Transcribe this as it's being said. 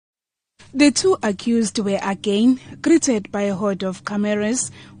The two accused were again greeted by a horde of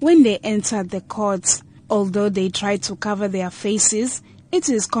cameras when they entered the court. Although they tried to cover their faces, it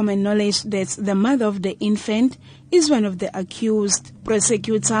is common knowledge that the mother of the infant is one of the accused.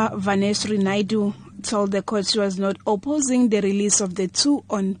 Prosecutor Vaneshri Naidu told the court she was not opposing the release of the two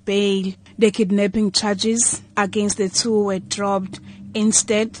on bail. The kidnapping charges against the two were dropped.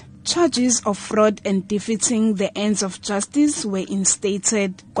 Instead, charges of fraud and defeating the ends of justice were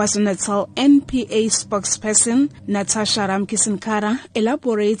instated. KwaZulu-Natal NPA spokesperson Natasha Ramkisinkara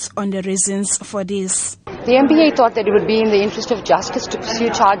elaborates on the reasons for this. The NPA thought that it would be in the interest of justice to pursue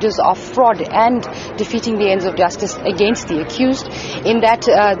charges of fraud and defeating the ends of justice against the accused, in that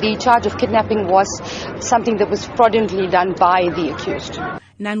the charge of kidnapping was something that was fraudulently done by the accused.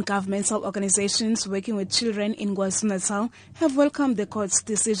 Non-governmental organizations working with children in KwaZulu-Natal have welcomed the court's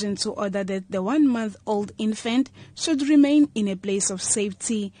decision to order that the 1-month-old infant should remain in a place of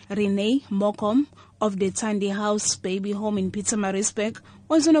safety. Renee Mokom of the Tandy House Baby Home in Pietermaritzburg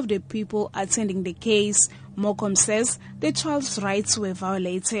was one of the people attending the case. Mokom says the child's rights were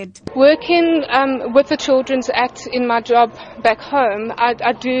violated. Working with the Children's Act in my job back home,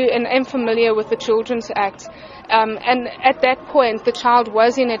 I do and am familiar with the Children's Act. And at that point, the child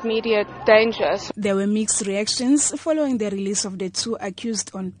was in immediate danger. There were mixed reactions following the release of the two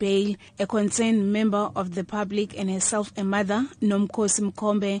accused on bail. A concerned member of the public and herself a mother, Nomkosi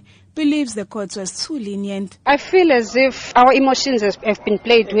Mkombe, believes the court was too lenient. I feel as if our emotions have been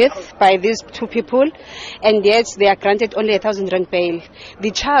played with by these two people, and yet they are granted only 1,000 rand bail.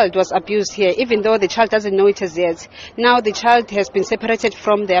 The child was abused here, even though the child doesn't know it as yet. Now the child has been separated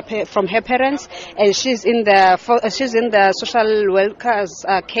from her parents, and she's in the social worker's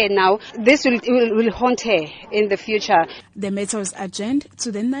care now. This will haunt her in the future. The matter was adjourned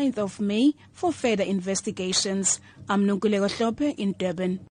to the 9th of May for further investigations. I'm Nonkululeko Hlophe in Durban.